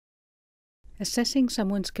assessing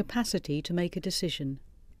someone's capacity to make a decision.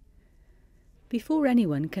 Before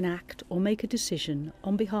anyone can act or make a decision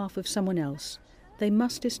on behalf of someone else, they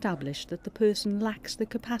must establish that the person lacks the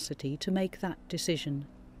capacity to make that decision.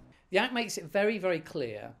 The Act makes it very, very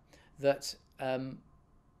clear that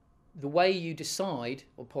the way you decide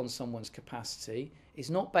upon someone's capacity is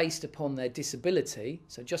not based upon their disability.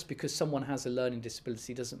 So just because someone has a learning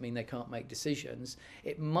disability doesn't mean they can't make decisions.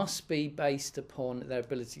 It must be based upon their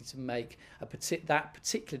ability to make that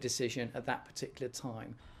particular decision at that particular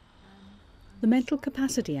time. The Mental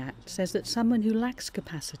Capacity Act says that someone who lacks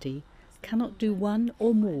capacity cannot do one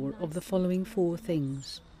or more of the following 4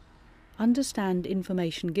 things: understand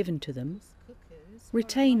information given to them,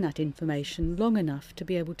 retain that information long enough to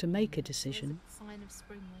be able to make a decision,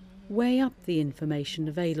 weigh up the information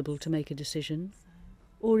available to make a decision,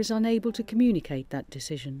 or is unable to communicate that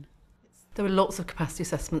decision. There were lots of capacity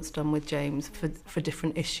assessments done with James for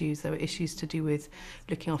different issues. There were issues to do with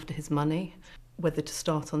looking after his money, whether to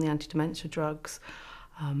start on the anti-dementia drugs,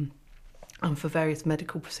 and for various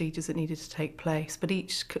medical procedures that needed to take place. But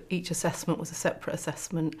each assessment was a separate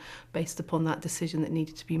assessment based upon that decision that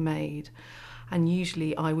needed to be made. And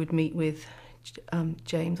usually I would meet with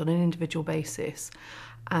James on an individual basis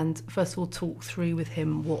and first of all talk through with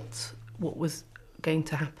him what was going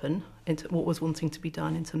to happen, what was wanting to be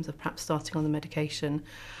done in terms of perhaps starting on the medication.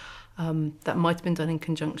 That might have been done in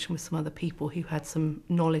conjunction with some other people who had some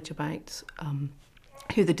knowledge about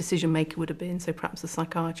who the decision maker would have been, so perhaps a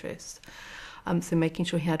psychiatrist. So making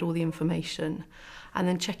sure he had all the information and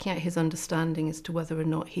then checking out his understanding as to whether or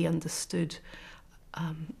not he understood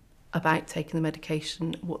about taking the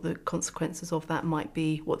medication, what the consequences of that might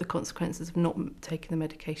be, what the consequences of not taking the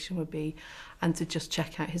medication would be, and to just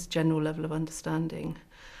check out his general level of understanding.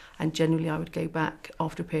 And generally I would go back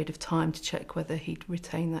after a period of time to check whether he'd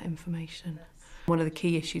retained that information. One of the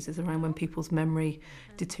key issues is around when people's memory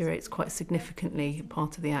deteriorates quite significantly.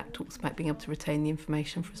 Part of the Act talks about being able to retain the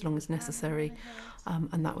information for as long as necessary,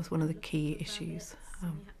 and that was one of the key issues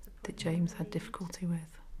that James had difficulty with.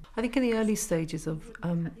 I think in the early stages of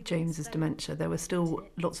James's dementia, there were still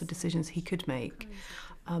lots of decisions he could make.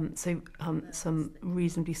 Some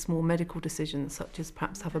reasonably small medical decisions, such as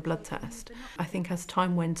perhaps have a blood test. I think as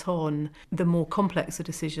time went on, the more complex a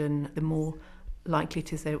decision, the more likely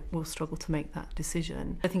it is they will struggle to make that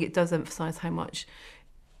decision. I think it does emphasise how much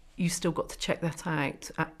you still got to check that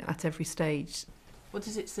out at every stage. What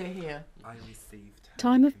does it say here?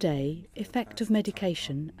 Time of day, effect of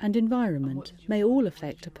medication and environment may all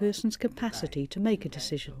affect a person's capacity to make a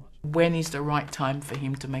decision. When is the right time for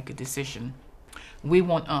him to make a decision? We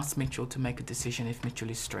won't ask Mitchell to make a decision if Mitchell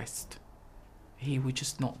is stressed. He would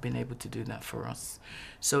just not been able to do that for us.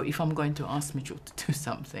 So if I'm going to ask Mitchell to do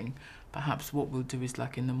something, perhaps what we'll do is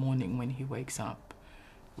like in the morning when he wakes up,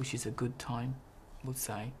 which is a good time, we'll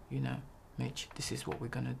say, you know, Mitch, this is what we're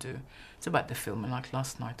going to do. It's about the film, and like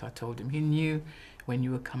last night I told him, he knew when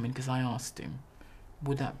you were coming because I asked him,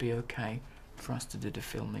 would that be okay for us to do the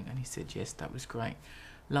filming? And he said, yes, that was great.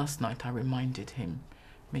 Last night I reminded him,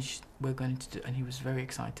 Mitch, we're going to do, and he was very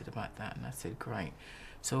excited about that, and I said, great.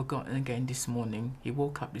 So I got, and again this morning, he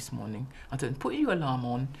woke up this morning, I told him, put your alarm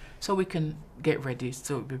on so we can get ready,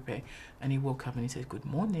 so we prepare. And he woke up and he said, good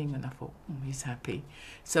morning, and I thought, he's happy.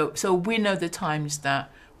 So we know the times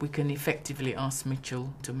that we can effectively ask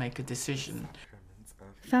Mitchell to make a decision.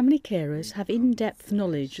 Family carers have in-depth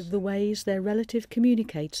knowledge of the ways their relative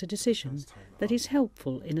communicates a decision that is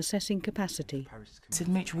helpful in assessing capacity. I said,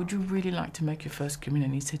 Mitch, would you really like to make your first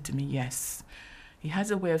communion? And he said to me, yes. He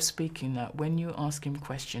has a way of speaking that when you ask him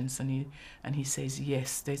questions and he says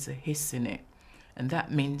yes, there's a hiss in it. And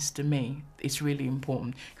that means to me it's really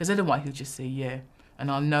important, because otherwise he'll just say yeah,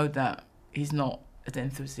 and I'll know that he's not as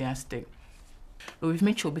enthusiastic. But with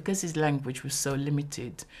Mitchell, because his language was so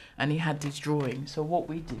limited and he had this drawing, so what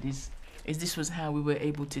we did is this was how we were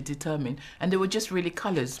able to determine. And they were just really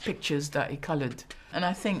colours, pictures that he coloured. And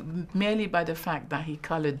I think merely by the fact that he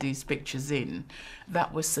coloured these pictures in,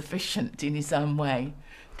 that was sufficient in his own way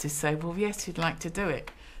to say, well, yes, he'd like to do it.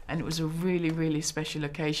 And it was a really, really special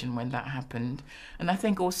occasion when that happened. And I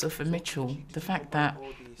think also for Mitchell, the fact that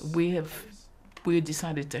we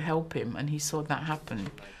decided to help him and he saw that happen,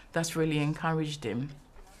 that's really encouraged him.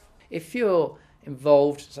 If you're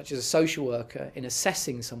involved, such as a social worker, in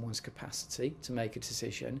assessing someone's capacity to make a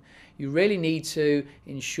decision, you really need to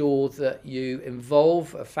ensure that you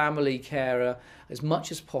involve a family carer as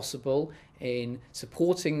much as possible in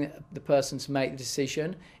supporting the person to make the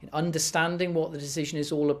decision, in understanding what the decision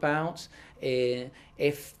is all about.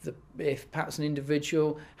 If perhaps an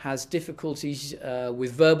individual has difficulties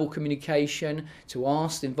with verbal communication, to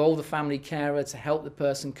involve the family carer to help the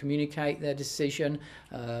person communicate their decision,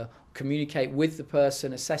 communicate with the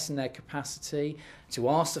person, assessing their capacity, to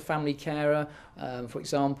ask the family carer, for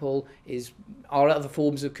example, are other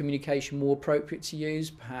forms of communication more appropriate to use,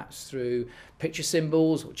 perhaps through picture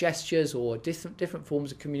symbols or gestures or different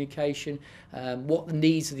forms of communication, what the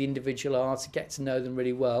needs of the individual are, to get to know them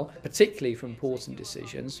really well, particularly for important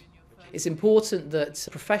decisions. It's important that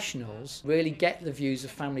professionals really get the views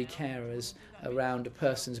of family carers around a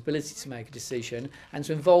person's ability to make a decision and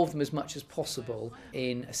to involve them as much as possible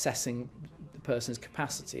in assessing the person's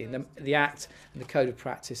capacity. And the Act and the Code of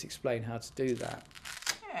Practice explain how to do that.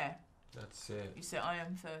 Yeah. That's it. You say, I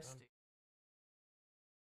am thirsty.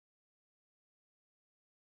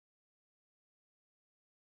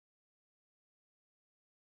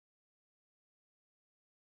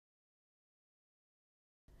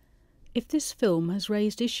 If this film has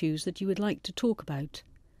raised issues that you would like to talk about,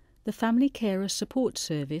 the Family Carer Support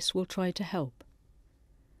Service will try to help.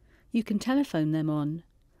 You can telephone them on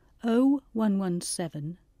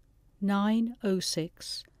 0117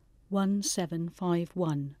 906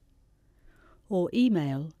 1751 or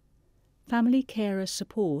email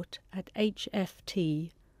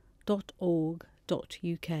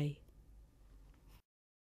familycarersupport@hft.org.uk.